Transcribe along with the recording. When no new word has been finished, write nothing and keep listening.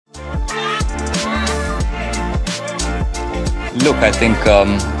Look, I think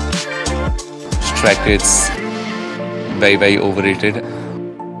strike rate's very, very overrated.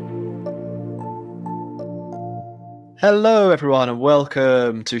 Hello, everyone, and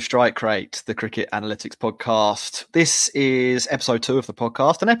welcome to Strike Rate, the cricket analytics podcast. This is episode 2 of the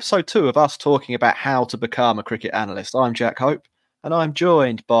podcast, and episode 2 of us talking about how to become a cricket analyst. I'm Jack Hope, and I'm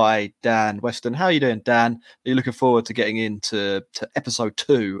joined by Dan Weston. How are you doing, Dan? Are you looking forward to getting into episode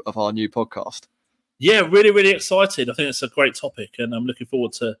 2 of our new podcast? Yeah, really, really excited. I think it's a great topic, and I'm looking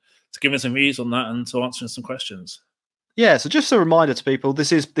forward to giving some views on that and to answering some questions. Yeah, so just a reminder to people,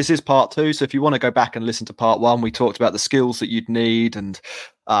 this is part 2. So if you want to go back and listen to part 1, we talked about the skills that you'd need and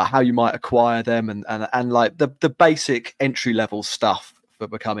how you might acquire them and like the basic entry level stuff for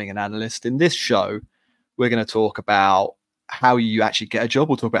becoming an analyst. In this show, we're going to talk about how you actually get a job.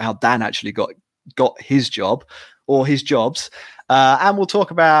 We'll talk about how Dan actually got his job or his jobs, and we'll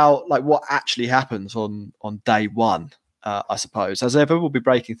talk about like what actually happens on day one. I suppose. As ever, we'll be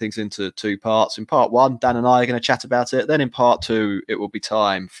breaking things into 2 parts. In part 1, Dan and I are going to chat about it. Then in part 2, it will be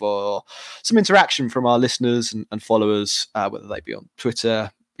time for some interaction from our listeners and followers, whether they be on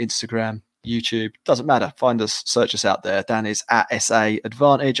Twitter, Instagram, YouTube. Doesn't matter. Find us, search us out there. Dan is at SA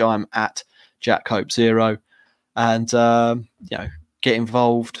Advantage. I'm at Jack Hope 0. And, get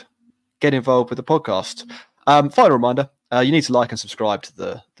involved with the podcast. Final reminder. You need to like and subscribe to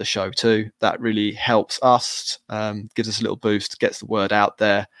the show too. That really helps us, gives us a little boost, gets the word out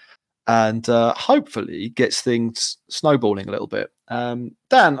there, and hopefully gets things snowballing a little bit. Dan,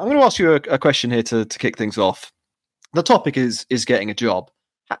 I'm going to ask you a question here to kick things off. The topic is getting a job.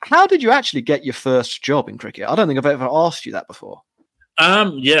 How did you actually get your first job in cricket? I don't think I've ever asked you that before.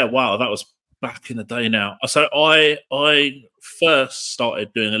 Yeah, wow, that was back in the day now. So I first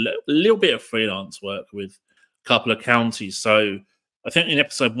started doing a little bit of freelance work with couple of counties. So I think in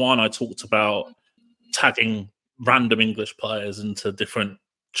episode 1 I talked about tagging random English players into different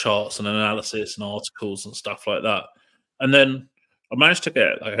charts and analysis and articles and stuff like that. And then I managed to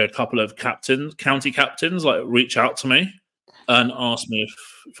get like a couple of county captains, like reach out to me and ask me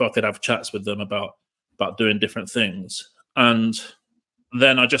if I could have chats with them about doing different things. And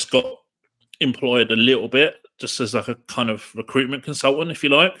then I just got employed a little bit just as like a kind of recruitment consultant, if you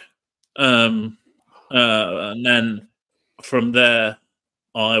like. And then from there,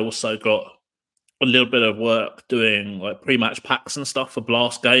 I also got a little bit of work doing like pre-match packs and stuff for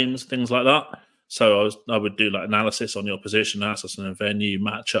blast games, things like that. So I would do like analysis on your position, analysis on the venue,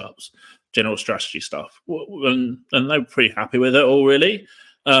 matchups, general strategy stuff, and they were pretty happy with it all. Really,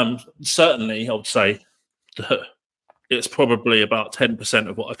 certainly, I would say that it's probably about 10%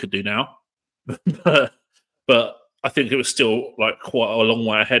 of what I could do now, but I think it was still like quite a long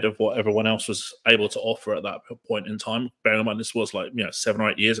way ahead of what everyone else was able to offer at that point in time. Bearing in mind, this was like 7 or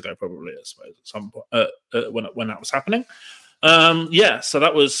 8 years ago, probably, I suppose, at some point when that was happening. So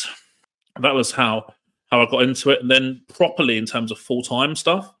that was how I got into it, and then properly in terms of full-time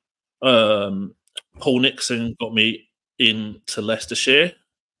stuff. Paul Nixon got me into Leicestershire,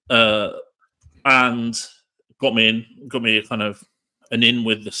 and got me a kind of an in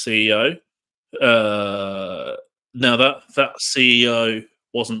with the CEO. Now that CEO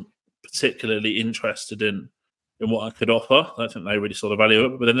wasn't particularly interested in what I could offer. I don't think they really saw the value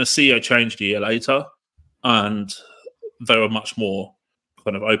of it. But then the CEO changed a year later, and they were much more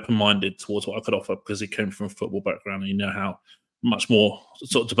kind of open-minded towards what I could offer because he came from a football background, and you know how much more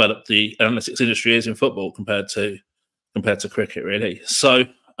sort of developed the analytics industry is in football compared to cricket, really. So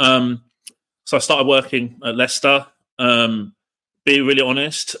I started working at Leicester. Be really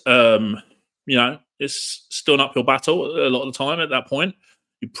honest, it's still an uphill battle a lot of the time at that point.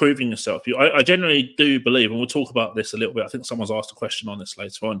 You're proving yourself. I generally do believe, and we'll talk about this a little bit, I think someone's asked a question on this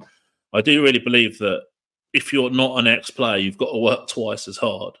later on. I do really believe that if you're not an ex-player, you've got to work twice as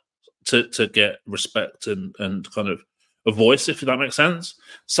hard to get respect and kind of a voice, if that makes sense.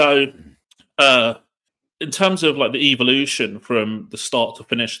 So in terms of like the evolution from the start to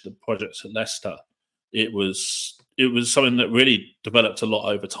finish the projects at Leicester, it was something that really developed a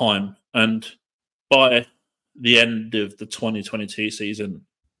lot over time. And by the end of the 2022 season,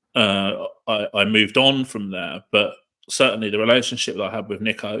 I moved on from there. But certainly the relationship that I had with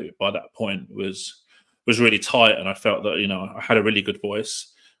Nico by that point was really tight, and I felt that I had a really good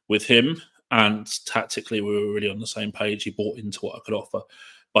voice with him, and tactically we were really on the same page. He bought into what I could offer,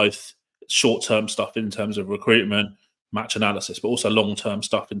 both short-term stuff in terms of recruitment, match analysis, but also long-term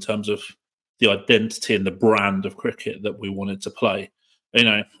stuff in terms of the identity and the brand of cricket that we wanted to play. When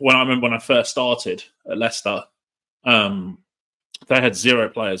I remember when I first started at Leicester, they had 0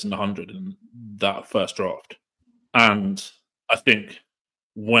 players in the 100 in that first draft. And I think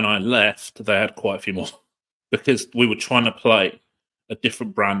when I left, they had quite a few more. because we were trying to play a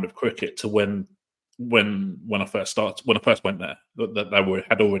different brand of cricket to when I first went there, that they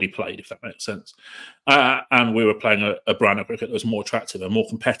had already played, if that makes sense. And we were playing a brand of cricket that was more attractive and more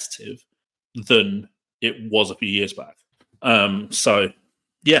competitive than it was a few years back. So,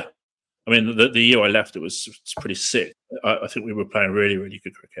 yeah, I mean, the year I left, it was pretty sick. I think we were playing really, really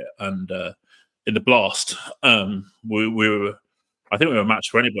good cricket, and in the Blast, we were. I think we were a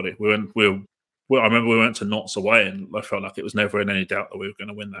match for anybody. I remember we went to Notts away, and I felt like it was never in any doubt that we were going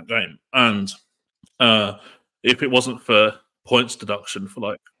to win that game. And if it wasn't for points deduction for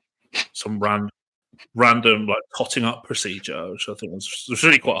like some random like totting up procedure, which I think was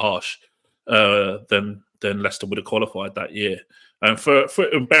really quite harsh, then Leicester would have qualified that year. And for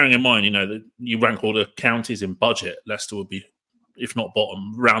bearing in mind, that you rank all the counties in budget, Leicester would be, if not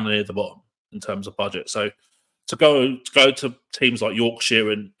bottom, round near the bottom in terms of budget. So to go to teams like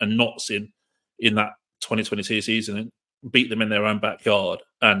Yorkshire and Notts in that 2022 season and beat them in their own backyard,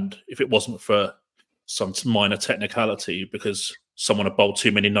 and if it wasn't for some minor technicality because someone had bowled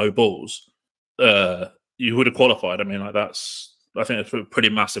too many no balls, you would have qualified. I mean, I think it's a pretty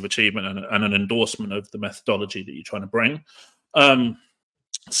massive achievement and an endorsement of the methodology that you're trying to bring.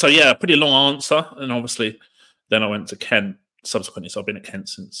 So yeah, pretty long answer. And obviously then I went to Kent subsequently. So I've been at Kent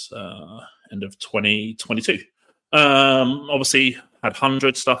since end of 2022. Obviously had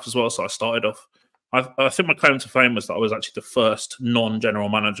 100 stuff as well. So I started off, I think my claim to fame was that I was actually the first non-general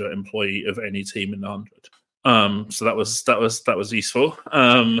manager employee of any team in the 100. So that was useful.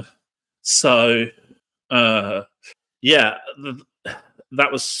 Yeah,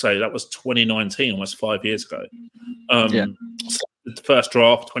 that was 2019, almost 5 years ago. So the first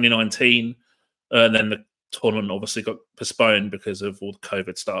draft 2019, and then the tournament obviously got postponed because of all the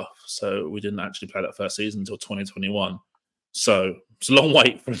COVID stuff. So we didn't actually play that first season until 2021. So it's a long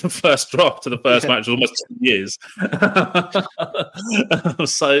wait from the first draft to the first match, almost 2 years.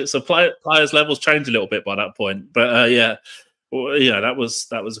 so players' levels changed a little bit by that point. But yeah, that was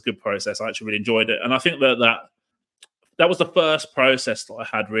a good process. I actually really enjoyed it, and I think that was the first process that I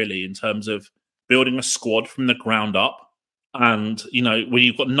had really in terms of building a squad from the ground up. And when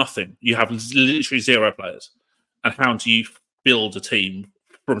you've got nothing, you have literally 0 players, and how do you build a team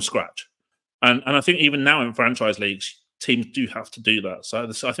from scratch? And I think even now in franchise leagues, teams do have to do that. So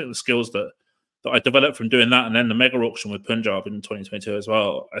I think the skills that I developed from doing that, and then the mega auction with Punjab in 2022 as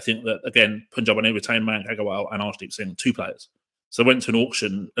well, I think that, again, Punjab only retained Mayank Agarwal and Arshdeep Singh, 2 players. So I went to an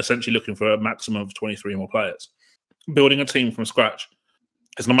auction essentially looking for a maximum of 23 more players. Building a team from scratch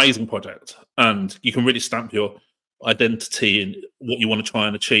is an amazing project, and you can really stamp your identity and what you want to try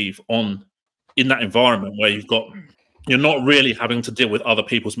and achieve in that environment where you're not really having to deal with other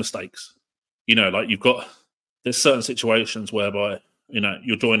people's mistakes. There's certain situations whereby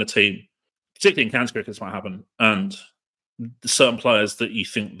you'll join a team, particularly in county cricket, this might happen, and certain players that you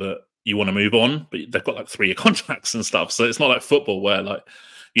think that you want to move on, but they've got like 3-year contracts and stuff. So it's not like football where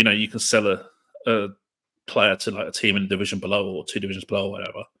you can sell a player to like a team in a division below or 2 divisions below or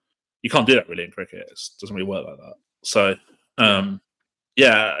whatever. You can't do that really in cricket. It doesn't really work like that. So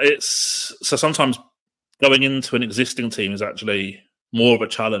so sometimes going into an existing team is actually more of a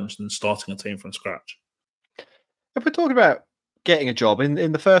challenge than starting a team from scratch. If we're talking about getting a job,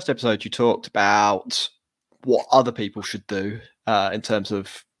 in the first episode, you talked about what other people should do in terms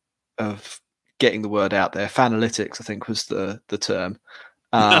of getting the word out there. Fanalytics, I think, was the term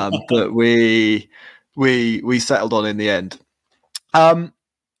that we settled on in the end.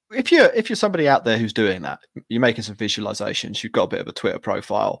 If you're somebody out there who's doing that, you're making some visualizations, you've got a bit of a Twitter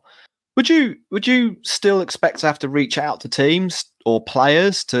profile. Would you still expect to have to reach out to teams or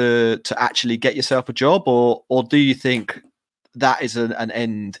players to actually get yourself a job, or do you think that is an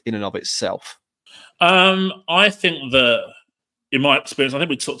end in and of itself? I think that, in my experience, I think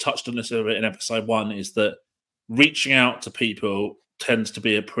we sort of touched on this a little bit in episode 1, is that reaching out to people tends to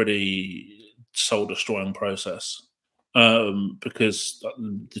be a pretty soul-destroying process, because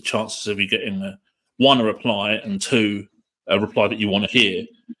the chances of you getting a reply, and 2, a reply that you want to hear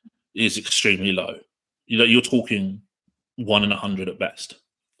is extremely low. You're talking 1 in 100 at best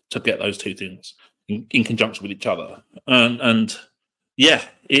to get those 2 things in conjunction with each other, and yeah,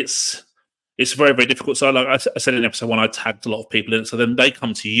 it's very, very difficult. So, like I said in episode 1, I tagged a lot of people in, so then they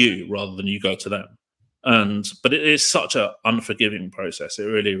come to you rather than you go to them. But it is such an unforgiving process. It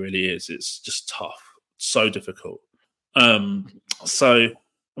really, really is. It's just tough, so difficult. So,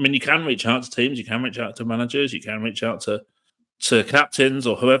 I mean, you can reach out to teams, you can reach out to managers, you can reach out to captains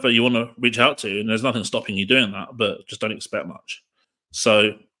or whoever you want to reach out to, and there's nothing stopping you doing that, but just don't expect much.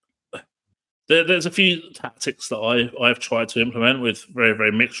 So there's a few tactics that I've tried to implement with very,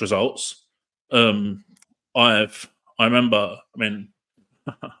 very mixed results. I remember.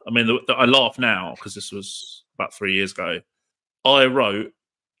 I laugh now because this was about 3 years ago. I wrote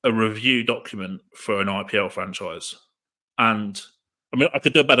a review document for an IPL franchise, and I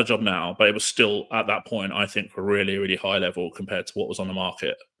could do a better job now, but it was still at that point, I think, really, really high level compared to what was on the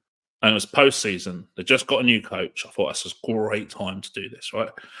market. And it was post-season. They just got a new coach. I thought this was a great time to do this, right?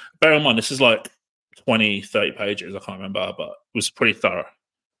 Bear in mind, this is like 20, 30 pages. I can't remember, but it was pretty thorough.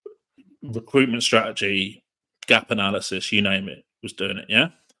 Recruitment strategy, gap analysis, you name it, was doing it, yeah?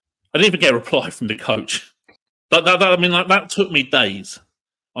 I didn't even get a reply from the coach. That took me days.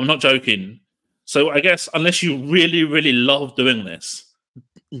 I'm not joking. So I guess unless you really, really love doing this,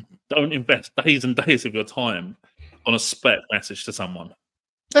 don't invest days and days of your time on a spec message to someone.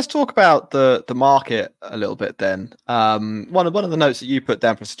 Let's talk about the market a little bit then. One of the notes that you put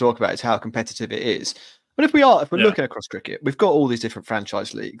down for us to talk about is how competitive it is. But if we're looking across cricket, we've got all these different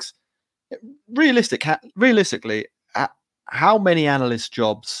franchise leagues. Realistically, how many analyst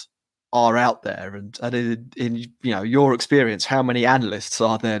jobs are out there, and in your experience, how many analysts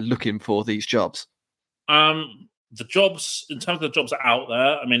are there looking for these jobs? The jobs, in terms of the jobs that are out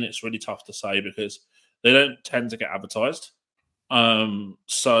there, it's really tough to say because they don't tend to get advertised.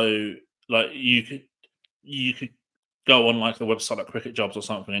 So like you could go on like a website like Cricket Jobs or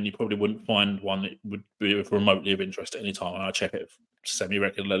something, and you probably wouldn't find one that would be remotely of interest at any time. And I check it semi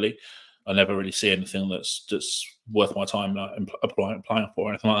regularly. I never really see anything that's worth my time applying for or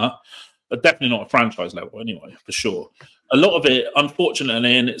anything like that. But definitely not a franchise level anyway, for sure. A lot of it,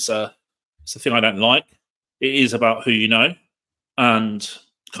 unfortunately, and it's a thing I don't like. It is about who you know and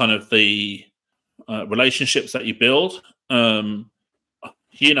kind of the relationships that you build. This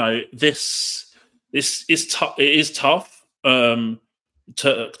is tough. It is tough to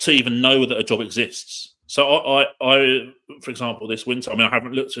even know that a job exists. So I, for example, this winter, I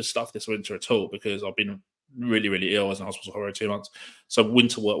haven't looked at stuff this winter at all because I've been really, really ill. I was in hospital for over 2 months. So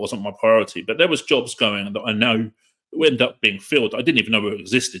winter work wasn't my priority, but there was jobs going that I know ended up being filled. I didn't even know it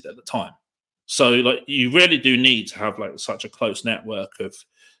existed at the time. So like you really do need to have like such a close network of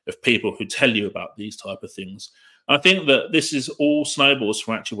people who tell you about these type of things. And I think that this is all snowballs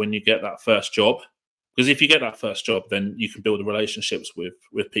from actually when you get that first job. Because if you get that first job, then you can build relationships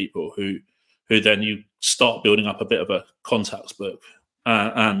with people who then you start building up a bit of a contacts book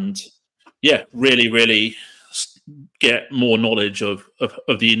and really, really get more knowledge of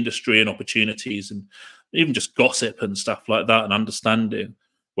the industry and opportunities and even just gossip and stuff like that and understanding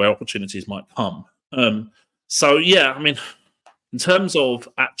where opportunities might come. In terms of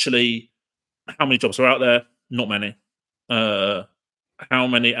actually how many jobs are out there, not many. How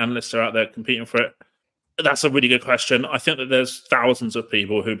many analysts are out there competing for it? That's a really good question. I think that there's thousands of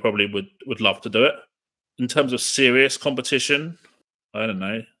people who probably would love to do it. In terms of serious competition, I don't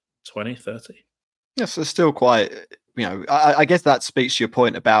know, 20, 30. Yes, it's still quite, I guess that speaks to your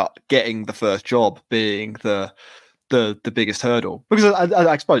point about getting the first job being the biggest hurdle. Because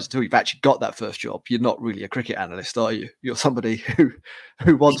I suppose until you've actually got that first job, you're not really a cricket analyst, are you? You're somebody who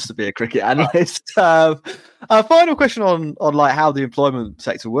wants to be a cricket analyst. A final question on like how the employment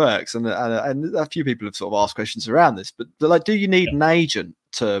sector works, and a few people have sort of asked questions around this. But like, do you need an agent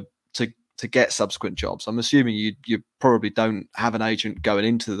to get subsequent jobs? I'm assuming you probably don't have an agent going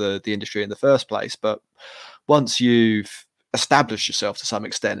into the industry in the first place. But once you've established yourself to some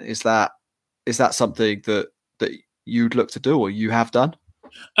extent, is that something that you'd look to do or you have done?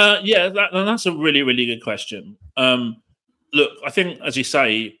 That's a really, really good question. Look, I think, as you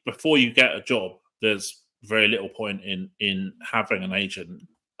say, before you get a job, there's very little point in having an agent.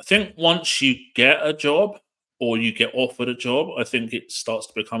 I think once you get a job or you get offered a job, I think it starts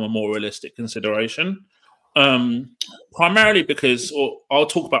to become a more realistic consideration. Primarily because, or I'll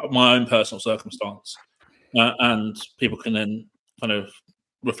talk about my own personal circumstance, and people can then kind of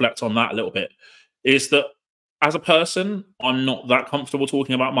reflect on that a little bit, is that as a person, I'm not that comfortable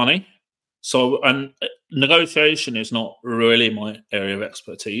talking about money. So, and negotiation is not really my area of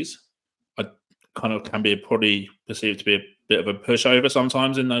expertise. I kind of can be probably perceived to be a bit of a pushover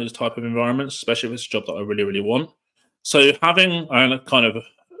sometimes in those type of environments, especially if it's a job that I really, really want. So having a kind of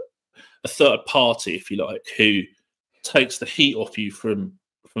a third party, if you like, who takes the heat off you from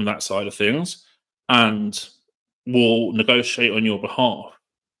that side of things and will negotiate on your behalf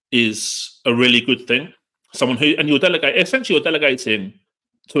is a really good thing. Someone who, and you're delegating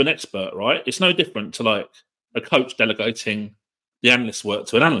to an expert, right? It's no different to like a coach delegating the analyst work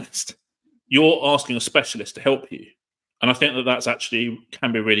to an analyst. You're asking a specialist to help you. And I think that that's actually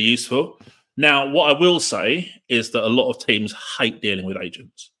can be really useful. Now, what I will say is that a lot of teams hate dealing with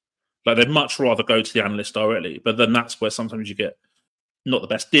agents. Like they'd much rather go to the analyst directly, but then that's where sometimes you get not the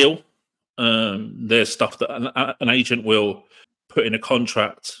best deal, There's stuff that an agent will put in a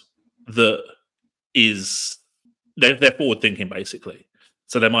contract that is they're forward thinking, basically.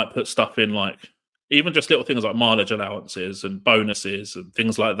 So they might put stuff in like even just little things like mileage allowances and bonuses and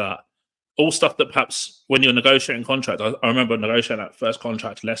things like that. All stuff that perhaps when you're negotiating contract, I remember negotiating that first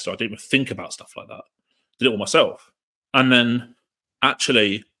contract at Leicester, I didn't even think about stuff like that. Did it all myself. And then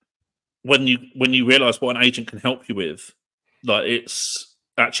actually when you realise what an agent can help you with, like it's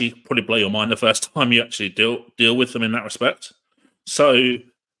actually probably blow your mind the first time you actually deal with them in that respect. So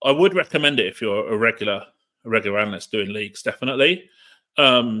I would recommend it if you're a regular analyst doing leagues, definitely.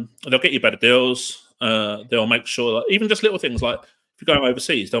 They'll get you better deals. They'll make sure that even just little things like if you're going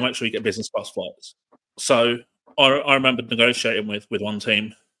overseas, they'll make sure you get business class flights. So I remember negotiating with one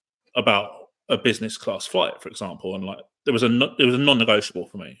team about a business class flight, for example, and like there was a non-negotiable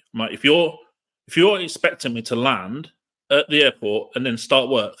for me. I'm like, if you're expecting me to land at the airport and then start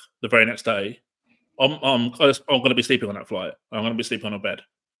work the very next day, I'm going to be sleeping on that flight. I'm going to be sleeping on a bed.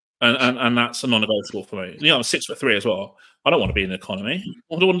 And that's a non-negotiable for me. You know, I'm 6'3" as well. I don't want to be in the economy.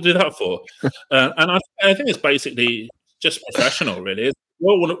 What do I want to do that for? And I think it's basically just professional, really. If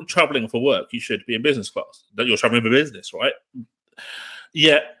you're traveling for work, you should be in business class. That you're traveling for business, right?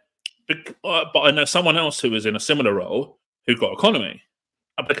 Yeah, but I know someone else who was in a similar role who got economy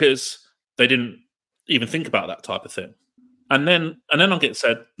because they didn't even think about that type of thing. And then I get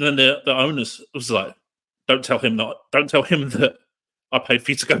said, then the owners was like, don't tell him that I paid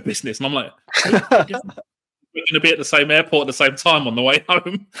for you to go business. And I'm like, we're going to be at the same airport at the same time on the way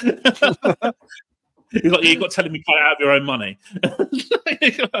home. He's like, you've got telling me pay out of your own money.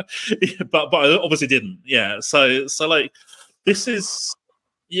 but I obviously didn't. Yeah. So like this is,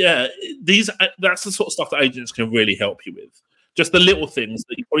 yeah, that's the sort of stuff that agents can really help you with. Just the little things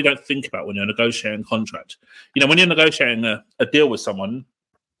that you probably don't think about when you're negotiating a contract. You know, when you're negotiating a deal with someone,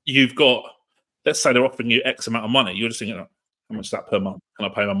 you've got, let's say they're offering you X amount of money. You're just thinking, how much is that per month? Can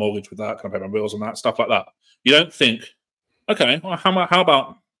I pay my mortgage with that? Can I pay my bills on that? Stuff like that. You don't think, okay, well, how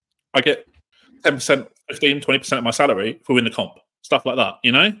about I get 10%, 15, 20% of my salary for win the comp? Stuff like that,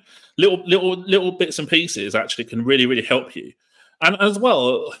 you know? Little bits and pieces actually can really, really help you. And as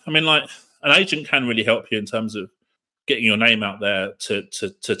well, I mean, like, an agent can really help you in terms of getting your name out there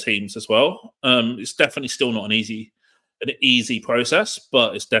to teams as well. It's definitely still not an easy process,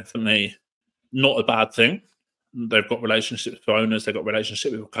 but it's definitely not a bad thing. They've got relationships with owners, they've got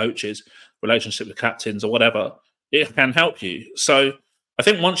relationship with coaches, relationship with captains or whatever. It can help you. So I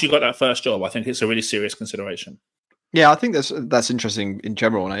think once you got that first job, I think it's a really serious consideration. Yeah, I think that's interesting in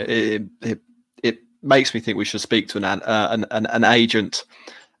general, and it makes me think we should speak to an agent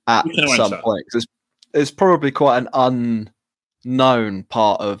at some point. There's probably quite an unknown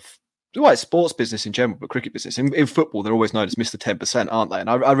part of sports business in general, but cricket business. In football, they're always known as Mr. 10%, aren't they? And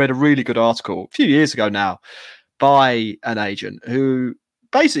I read a really good article a few years ago now by an agent who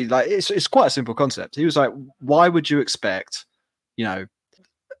basically, like, it's quite a simple concept. He was like, why would you expect,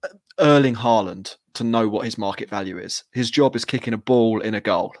 Erling Haaland to know what his market value is? His job is kicking a ball in a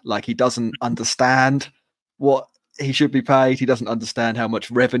goal. Like, he doesn't understand what he should be paid. He doesn't understand how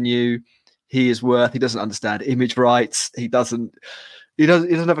much revenue he is worth. He doesn't understand image rights. He doesn't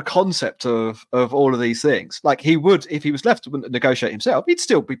have a concept of all of these things. Like, he would, if he was left to negotiate himself, he'd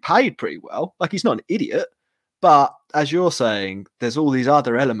still be paid pretty well. Like, he's not an idiot. But as you're saying, there's all these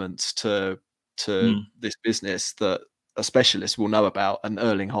other elements to this business that a specialist will know about, and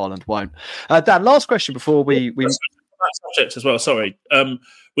Erling Haaland won't. Dan, last question before we that subject as well. Sorry, that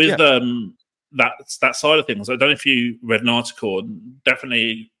side of things. I don't know if you read an article.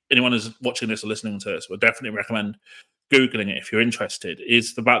 Definitely, anyone who's watching this or listening to this would definitely recommend Googling it if you're interested.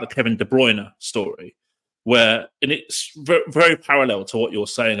 Is about the Kevin De Bruyne story, and it's very, very parallel to what you're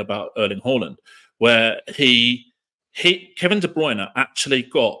saying about Erling Haaland, where Kevin De Bruyne actually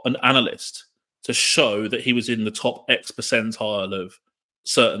got an analyst to show that he was in the top X percentile of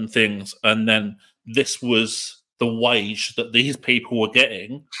certain things. And then this was the wage that these people were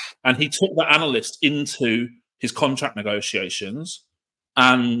getting. And he took the analyst into his contract negotiations.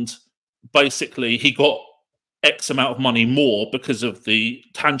 And basically he got X amount of money more because of the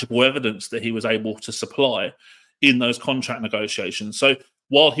tangible evidence that he was able to supply in those contract negotiations. So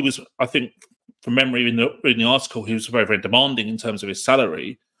while he was, I think, from memory in the article, he was very, very demanding in terms of his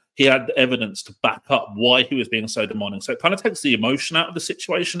salary, he had the evidence to back up why he was being so demanding. So it kind of takes the emotion out of the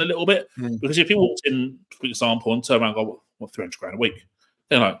situation a little bit. Because if he walked in, for example, and turned around and go, what, 300 grand a week?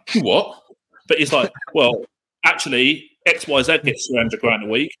 They're like, what? But he's like, well, actually, XYZ gets 300 grand a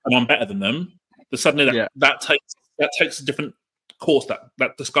week and I'm better than them. But suddenly that takes a different course,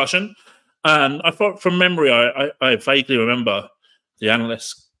 that discussion. And I thought, from memory, I vaguely remember the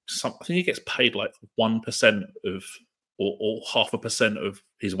analyst I think he gets paid like 1% of or 0.5% of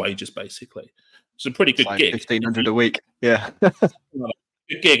his wages, basically. It's a pretty good like gig. 1,500 a week. Yeah.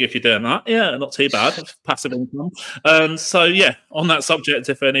 Good gig if you're doing that. Yeah, not too bad. Passive income. So yeah, on that subject,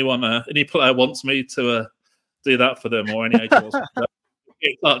 if anyone, any player wants me to do that for them, or any agent wants me to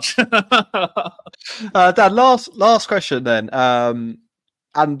get in touch. Dan, last question then,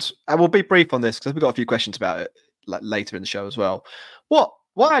 and we'll be brief on this because we've got a few questions about it like later in the show as well.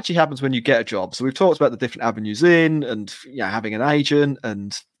 What actually happens when you get a job? So we've talked about the different avenues in, and having an agent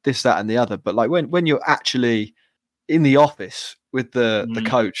and this, that, and the other. But like when you're actually in the office with the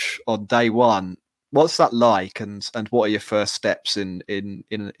coach on day one, what's that like, and what are your first steps in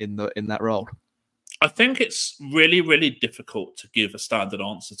that role? I think it's really, really difficult to give a standard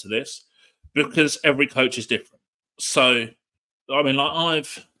answer to this because every coach is different. So, I mean, like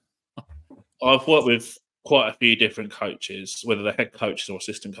I've worked with quite a few different coaches, whether they're head coaches or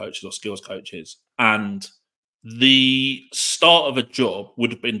assistant coaches or skills coaches, and the start of a job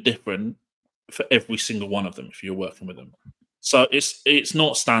would have been different for every single one of them if you're working with them. So it's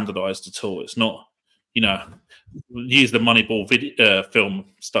not standardized at all. It's not, use the Moneyball video, film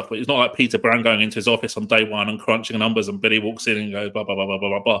stuff, but it's not like Peter Brown going into his office on day one and crunching numbers and Billy walks in and goes blah blah blah blah blah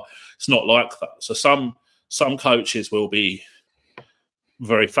blah blah. It's not like that. So some coaches will be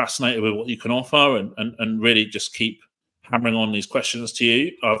very fascinated with what you can offer and really just keep hammering on these questions to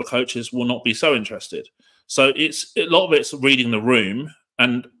you. Other coaches will not be so interested. So it's a lot of it's reading the room.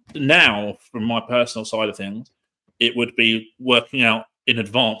 And now, from my personal side of things, it would be working out in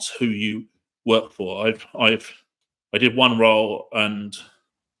advance who you work for. I did one role, and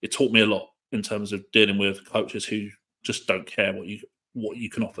it taught me a lot in terms of dealing with coaches who just don't care what you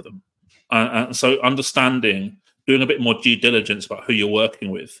can offer them. And so, understanding, doing a bit more due diligence about who you're working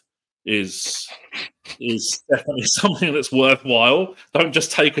with is definitely something that's worthwhile. Don't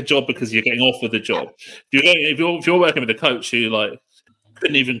just take a job because you're getting offered the job. If you're working with a coach who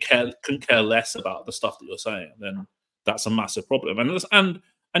couldn't care less about the stuff that you're saying, then that's a massive problem.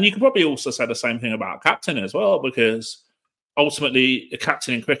 And you could probably also say the same thing about captain as well, because ultimately a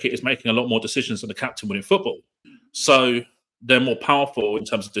captain in cricket is making a lot more decisions than a captain would in football. So they're more powerful in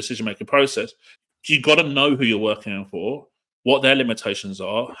terms of decision-making process. You've got to know who you're working for, what their limitations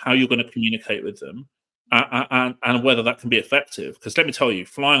are, how you're going to communicate with them, and whether that can be effective. Because let me tell you,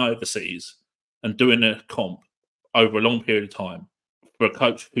 flying overseas and doing a comp over a long period of time for a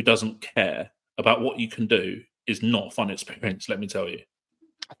coach who doesn't care about what you can do is not a fun experience, let me tell you.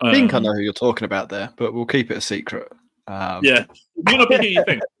 I think I know who you're talking about there, but we'll keep it a secret. Yeah, it may not be who you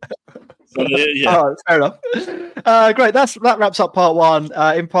think. So, yeah. Oh, fair enough. Great. That wraps up part one.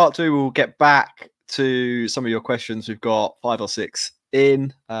 In part two, we'll get back to some of your questions. We've got 5 or 6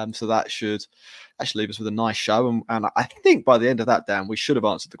 in, so that should actually leave us with a nice show. And I think by the end of that, Dan, we should have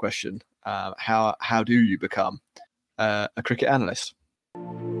answered the question: how do you become a cricket analyst?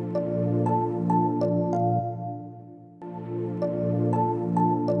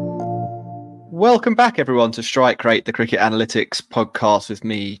 Welcome back, everyone, to Strike Rate, the Cricket Analytics podcast with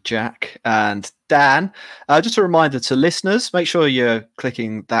me, Jack, and Dan. Just a reminder to listeners, make sure you're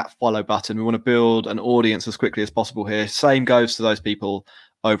clicking that follow button. We want to build an audience as quickly as possible here. Same goes to those people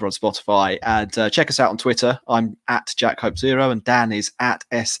over on Spotify. And check us out on Twitter. I'm at JackHope0 and Dan is at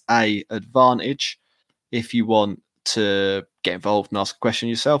SA Advantage. If you want to get involved and ask a question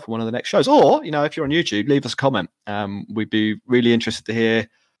yourself for one of the next shows, or if you're on YouTube, leave us a comment. We'd be really interested to hear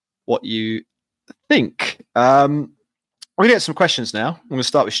what you think. We're going to get some questions now. I'm going to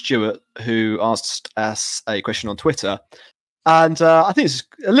start with Stuart, who asked us a question on Twitter, and I think it's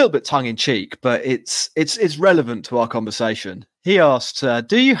a little bit tongue-in-cheek, but it's relevant to our conversation. He asked,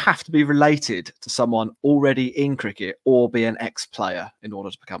 do you have to be related to someone already in cricket or be an ex-player in order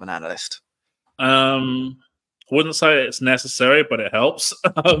to become an analyst? I wouldn't say it's necessary, but it helps.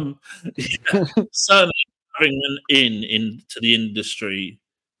 Certainly having an into the industry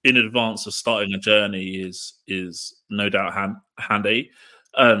in advance of starting a journey is no doubt handy,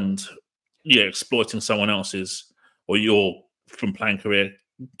 and exploiting someone else's or your from playing career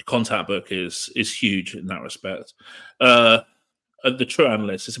contact book is huge in that respect. The true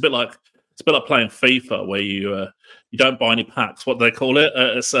analyst, it's a bit like playing FIFA, where you don't buy any packs. What do they call it?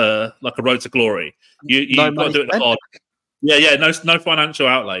 It's like a road to glory. You've got to do it hard. Yeah, no financial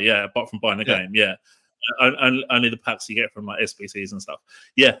outlay. Yeah, apart from buying the game. Yeah. Only the packs you get from like SBCs and stuff.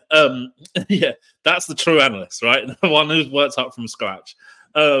 Yeah, yeah, that's the true analyst, right? The one who's worked up from scratch.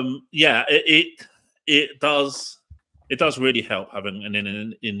 It does really help having an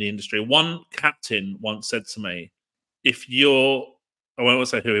in the industry. One captain once said to me, I won't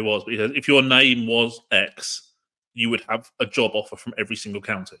say who he was, but he said, if your name was X, you would have a job offer from every single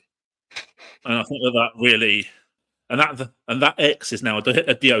county. And I think that really, and that X is now a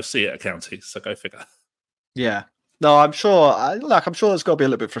DOC at a county. So go figure. Yeah. No, I'm sure. I'm sure it's got to be a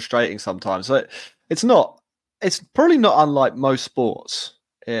little bit frustrating sometimes. But it's not. It's probably not unlike most sports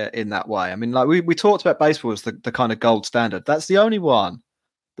in that way. I mean, like we talked about baseball as the kind of gold standard. That's the only one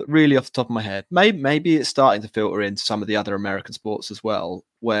that really, off the top of my head, maybe it's starting to filter into some of the other American sports as well,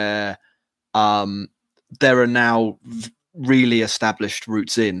 where there are now really established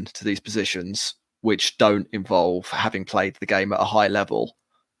routes in to these positions, which don't involve having played the game at a high level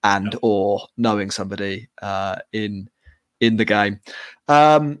and or knowing somebody in the game.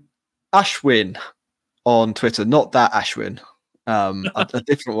 Ashwin on Twitter, not that Ashwin, a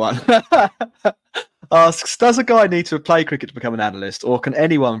different one, asks, does a guy need to play cricket to become an analyst, or can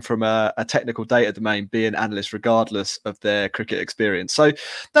anyone from a technical data domain be an analyst regardless of their cricket experience? So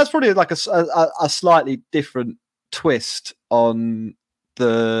that's probably like a slightly different twist on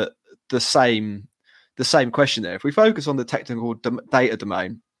the same question there. If we focus on the technical data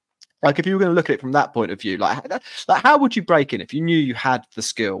domain, like if you were going to look at it from that point of view, like how would you break in if you knew you had the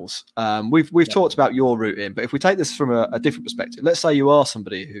skills? We've talked about your route in, but if we take this from a different perspective, let's say you are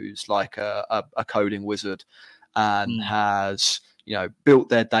somebody who's like a coding wizard and has built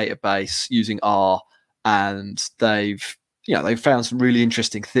their database using R, and they've found some really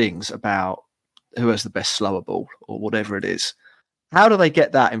interesting things about who has the best slower ball or whatever it is. How do they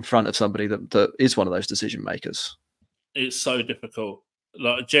get that in front of somebody that is one of those decision makers? It's so difficult.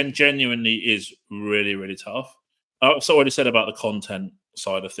 Like genuinely is really, really tough. I've already said about the content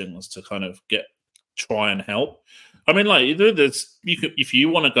side of things to kind of try and help. I mean, like if you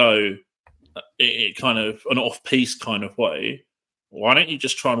want to go kind of an off-piece kind of way, why don't you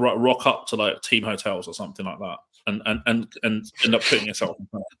just try and rock up to like team hotels or something like that, and end up putting yourself in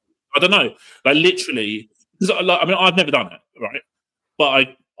front? I don't know, like literally. I mean, I've never done it, right?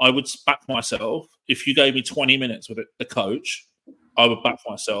 But I would back myself if you gave me 20 minutes with the coach. I would back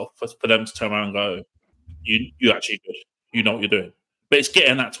myself for them to turn around and go, you actually good. You know what you're doing. But it's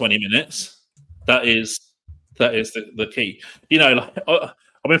getting that 20 minutes. That is the key. Like I've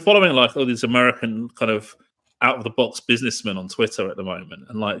been following like all these American kind of out of the box businessmen on Twitter at the moment,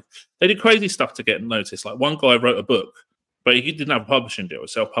 and like they did crazy stuff to get noticed. Like one guy wrote a book, but he didn't have a publishing deal,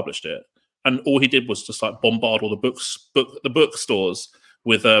 self-published it, and all he did was just like bombard all the bookstores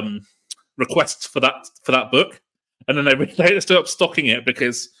with requests for that book. And then they stood up stocking it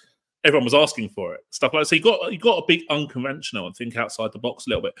because everyone was asking for it. Stuff like that. So you got to be unconventional and think outside the box a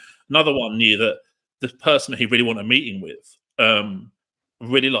little bit. Another one knew that the person he really wanted a meeting with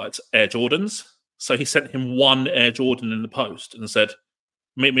really liked Air Jordans. So he sent him one Air Jordan in the post and said,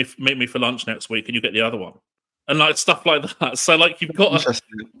 meet me for lunch next week and you get the other one. And like stuff like that. So like you've got to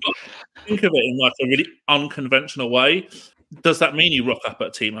think of it in like a really unconventional way. Does that mean you rock up at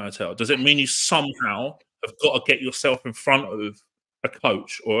a team hotel? Does it mean you somehow have got to get yourself in front of a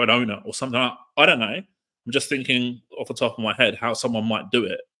coach or an owner or something like that? I don't know. I'm just thinking off the top of my head how someone might do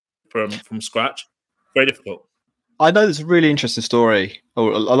it from scratch. Very difficult. I know there's a really interesting story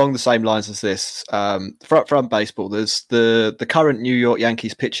along the same lines as this. From baseball, there's the current New York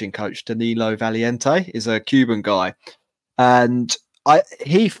Yankees pitching coach, Danilo Valiente, is a Cuban guy. And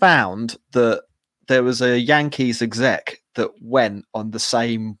he found that there was a Yankees exec that went on the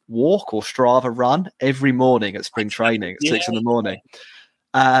same walk or Strava run every morning at spring training at 6 a.m.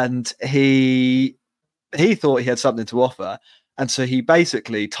 And he thought he had something to offer. And so he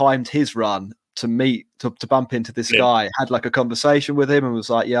basically timed his run to bump into this guy, had like a conversation with him and was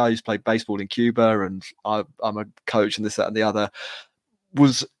like, I used to play baseball in Cuba and I'm a coach and this, that, and the other.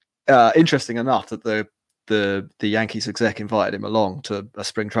 Was interesting enough that the Yankees exec invited him along to a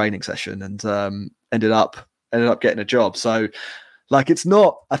spring training session and ended up getting a job. So like, it's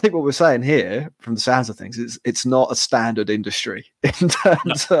not, I think what we're saying here from the sounds of things is it's not a standard industry in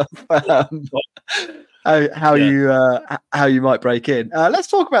terms of how you might break in. Let's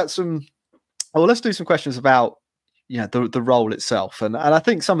talk about let's do some questions about the role itself. And I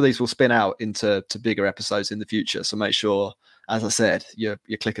think some of these will spin out into bigger episodes in the future. So make sure, as I said, you're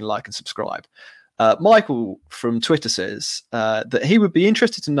clicking like and subscribe. Michael from Twitter says that he would be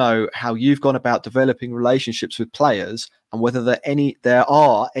interested to know how you've gone about developing relationships with players and whether there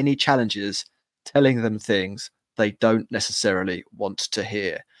are any challenges telling them things they don't necessarily want to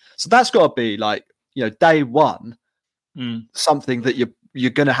hear. So that's got to be like, day one, something that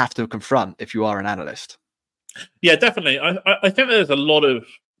you're going to have to confront if you are an analyst. Yeah, definitely. I think there's a lot of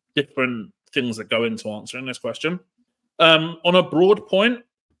different things that go into answering this question. On a broad point,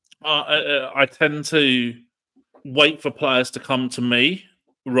 I tend to wait for players to come to me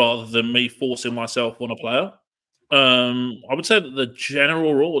rather than me forcing myself on a player. I would say that the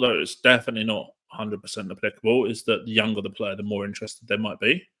general rule, though, is definitely not 100% applicable, is that the younger the player, the more interested they might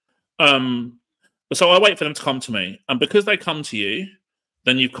be. So I wait for them to come to me. And because they come to you,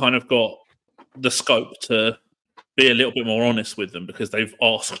 then you've kind of got the scope to be a little bit more honest with them because they've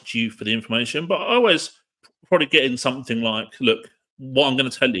asked you for the information. But I always probably get in something like, look, what I'm going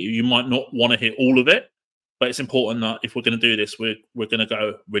to tell you, you might not want to hear all of it, but it's important that if we're going to do this, we're going to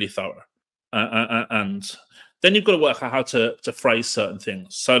go really thorough. And then you've got to work out how to phrase certain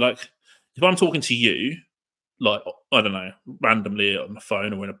things. So, like, if I'm talking to you, like, I don't know, randomly on the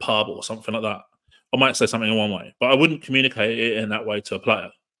phone or in a pub or something like that, I might say something in one way, but I wouldn't communicate it in that way to a player.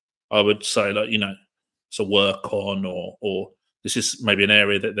 I would say, like, it's a work on, or this is maybe an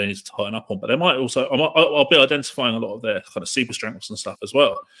area that they need to tighten up on. But they might also, I'll be identifying a lot of their kind of super strengths and stuff as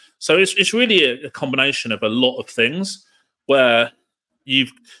well. So it's really a combination of a lot of things where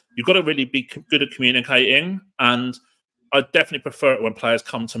you've got to really be good at communicating. And I definitely prefer it when players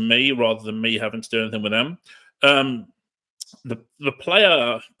come to me rather than me having to do anything with them. The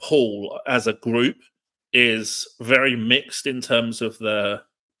player pool as a group is very mixed in terms of their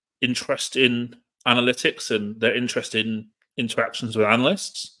interest in analytics and their interest in interactions with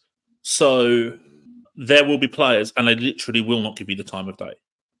analysts. So there will be players, and they literally will not give you the time of day.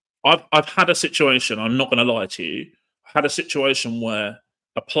 I've had a situation, I'm not going to lie to you, I had a situation where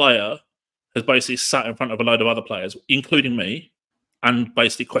a player has basically sat in front of a load of other players, including me, and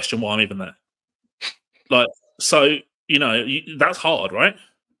basically questioned why I'm even there. Like, so, that's hard, right?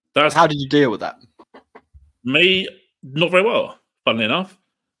 How did you deal with that? Me, not very well, funnily enough.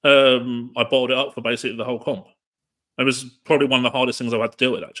 I bottled it up for basically the whole comp. It was probably one of the hardest things I've had to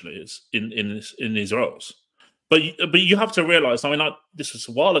deal with, actually, is in these roles. But you have to realise, I mean, this was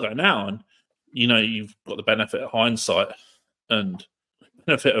a while ago now, and you've got the benefit of hindsight and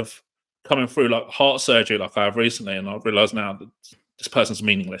benefit of coming through like heart surgery, like I have recently, and I've realised now that this person's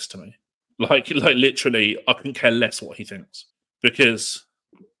meaningless to me. Like literally, I couldn't care less what he thinks, because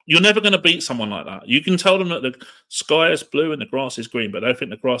you're never going to beat someone like that. You can tell them that the sky is blue and the grass is green, but they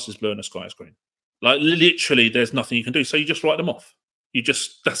think the grass is blue and the sky is green. Like, literally, there's nothing you can do. So you just write them off.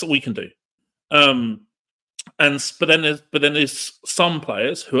 That's what we can do. But then there's some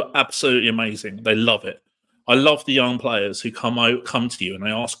players who are absolutely amazing. They love it. I love the young players who come to you and they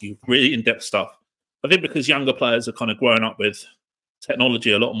ask you really in-depth stuff. I think because younger players are kind of growing up with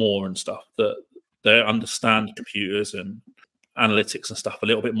technology a lot more and stuff, that they understand computers and analytics and stuff a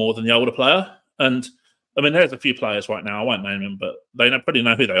little bit more than the older player. And I mean, there's a few players right now, I won't name them, but they probably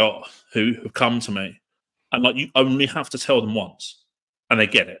know who they are, who have come to me. And like, you only have to tell them once and they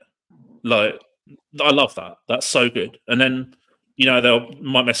get it. Like, I love that. That's so good. And then,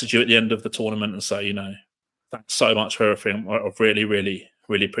 might message you at the end of the tournament and say, thanks so much for everything. I really, really,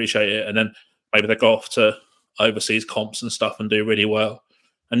 really appreciate it. And then maybe they go off to overseas comps and stuff and do really well.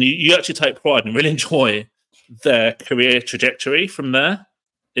 And you actually take pride and really enjoy their career trajectory from there.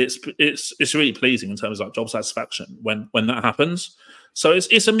 It's really pleasing in terms of like job satisfaction when that happens. So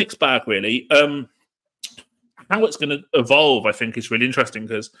it's a mixed bag, really. How it's going to evolve, I think, is really interesting,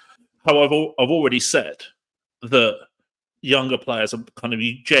 because how I've already said that younger players are kind of,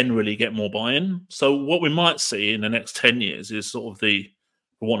 you generally get more buy-in. So what we might see in the next 10 years is sort of for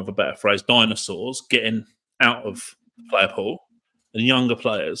want of a better phrase, dinosaurs getting out of the player pool and younger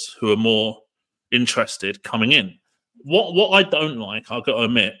players who are more interested coming in. What I don't like, I've got to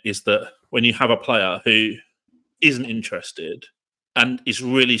admit, is that when you have a player who isn't interested and is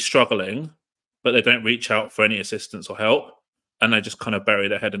really struggling, but they don't reach out for any assistance or help, and they just kind of bury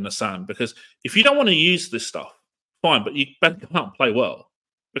their head in the sand. Because if you don't want to use this stuff, fine, but you better come out and play well,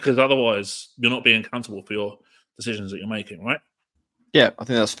 because otherwise you're not being accountable for your decisions that you're making, right? Yeah, I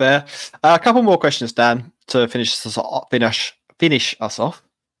think that's fair. A couple more questions, Dan, to finish us off.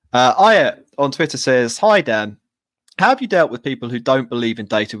 Aya on Twitter says, "Hi, Dan. How have you dealt with people who don't believe in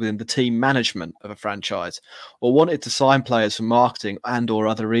data within the team management of a franchise, or wanted to sign players for marketing and/or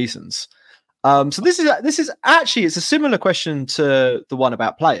other reasons?" So this is actually, it's a similar question to the one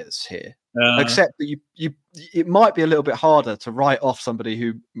about players here, except that it might be a little bit harder to write off somebody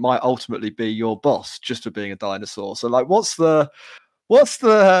who might ultimately be your boss just for being a dinosaur. So like, a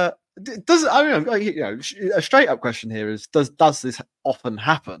straight up question here is, does this often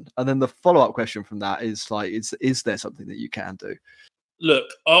happen? And then the follow up question from that is like, is there something that you can do? Look,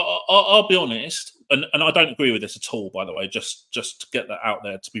 I'll be honest, and I don't agree with this at all, by the way, just to get that out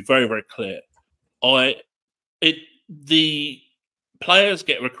there, to be very, very clear. The players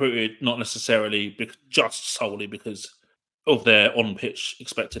get recruited not necessarily just solely because of their on-pitch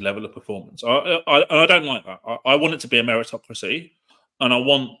expected level of performance. I don't like that. I want it to be a meritocracy, and I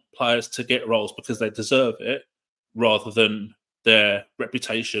want players to get roles because they deserve it, rather than their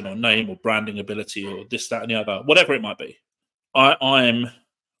reputation or name or branding ability or this, that, and the other, whatever it might be. I'm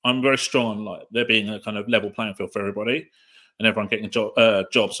very strong on like there being a kind of level playing field for everybody, and everyone getting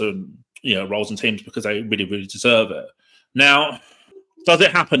jobs and roles and teams because they really, really deserve it. Now, does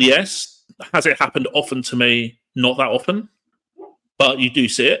it happen? Yes. Has it happened often to me? Not that often, but you do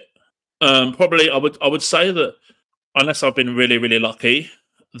see it. Probably, I would say that unless I've been really, really lucky,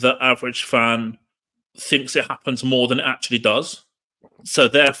 the average fan thinks it happens more than it actually does. So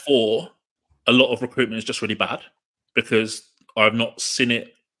therefore, a lot of recruitment is just really bad because I've not seen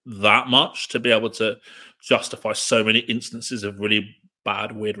it that much to be able to justify so many instances of really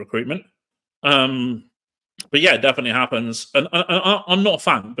bad, weird recruitment. But yeah, it definitely happens. And I'm not a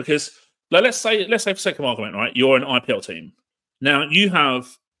fan because let's say for sake of argument, right? You're an IPL team. Now you have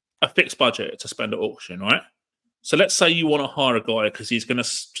a fixed budget to spend at auction, right? So let's say you want to hire a guy because he's going to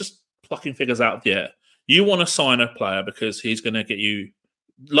just plucking figures out of the air. You want to sign a player because he's going to get you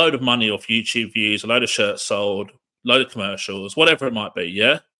a load of money off YouTube views, a load of shirts sold, a load of commercials, whatever it might be,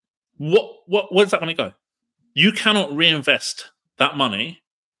 yeah? Where's that going to go? You cannot reinvest that money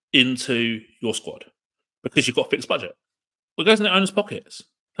into your squad because you've got a fixed budget. It goes in the owner's pockets.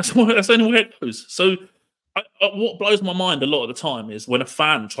 That's the only way it goes. So what blows my mind a lot of the time is when a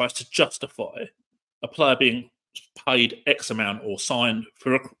fan tries to justify a player being paid X amount or signed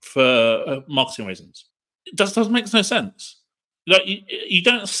for marketing reasons. It doesn't make no sense. Like you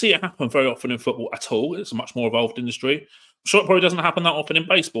don't see it happen very often in football at all. It's a much more evolved industry. I'm sure it probably doesn't happen that often in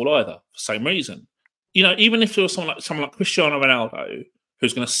baseball either, for the same reason. Even if there was someone like Cristiano Ronaldo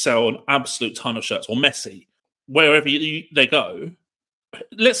who's going to sell an absolute ton of shirts, or Messi, wherever they go,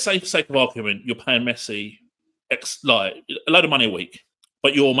 let's say for sake of argument, you're paying Messi like a load of money a week,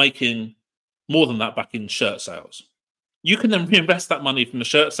 but you're making more than that back in shirt sales. You can then reinvest that money from the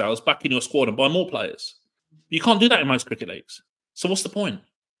shirt sales back in your squad and buy more players. You can't do that in most cricket leagues. So what's the point?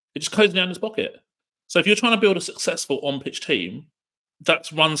 It just goes down his pocket. So if you're trying to build a successful on-pitch team,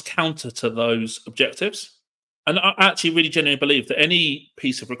 that runs counter to those objectives. And I actually really genuinely believe that any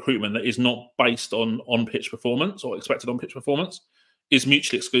piece of recruitment that is not based on on-pitch performance or expected on-pitch performance is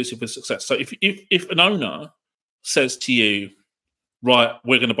mutually exclusive with success. So if an owner says to you, right,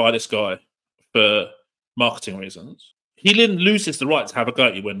 we're going to buy this guy for marketing reasons, he then loses the right to have a go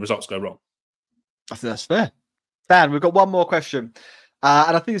at you when results go wrong. I think that's fair. Dan, we've got one more question.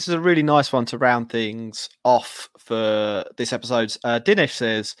 And I think this is a really nice one to round things off for this episode. Dinesh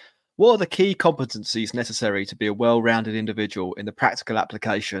says, what are the key competencies necessary to be a well-rounded individual in the practical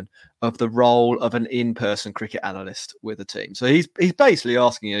application of the role of an in-person cricket analyst with a team? So he's basically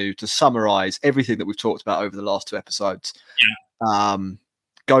asking you to summarize everything that we've talked about over the last 2 episodes. Yeah.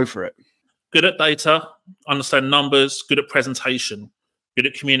 Go for it. Good at data, understand numbers, good at presentation, good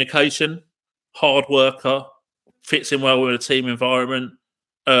at communication, hard worker, fits in well with a team environment.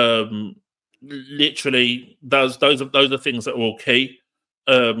 Literally, those are things that are all key.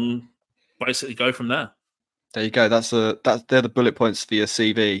 Basically, go from there. There you go. They're the bullet points for your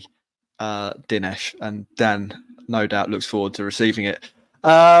CV, Dinesh, and Dan no doubt looks forward to receiving it.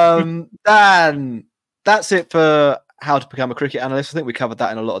 Dan, that's it for how to become a cricket analyst. I think we covered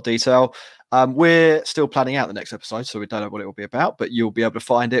that in a lot of detail. We're still planning out the next episode, so we don't know what it will be about, but you'll be able to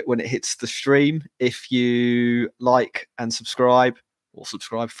find it when it hits the stream. If you like and subscribe,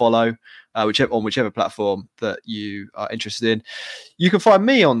 follow, whichever platform that you are interested in. You can find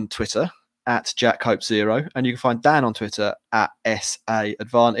me on Twitter at JackHope0, and you can find Dan on Twitter at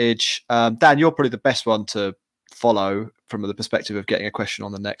SAAdvantage. Dan, you're probably the best one to follow from the perspective of getting a question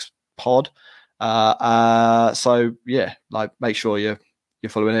on the next pod. So yeah, like make sure you're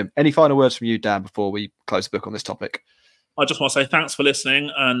following him. Any final words from you, Dan, before we close the book on this topic? I just want to say thanks for listening,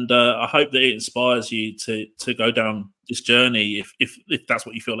 and I hope that it inspires you to go down this journey if that's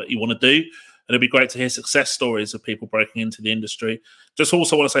what you feel like you want to do. And it'd be great to hear success stories of people breaking into the industry. Just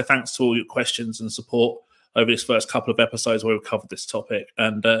also want to say thanks to all your questions and support over this first couple of episodes where we've covered this topic.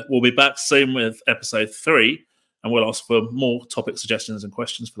 And we'll be back soon with episode 3, and we'll ask for more topic suggestions and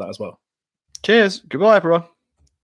questions for that as well. Cheers. Goodbye, everyone.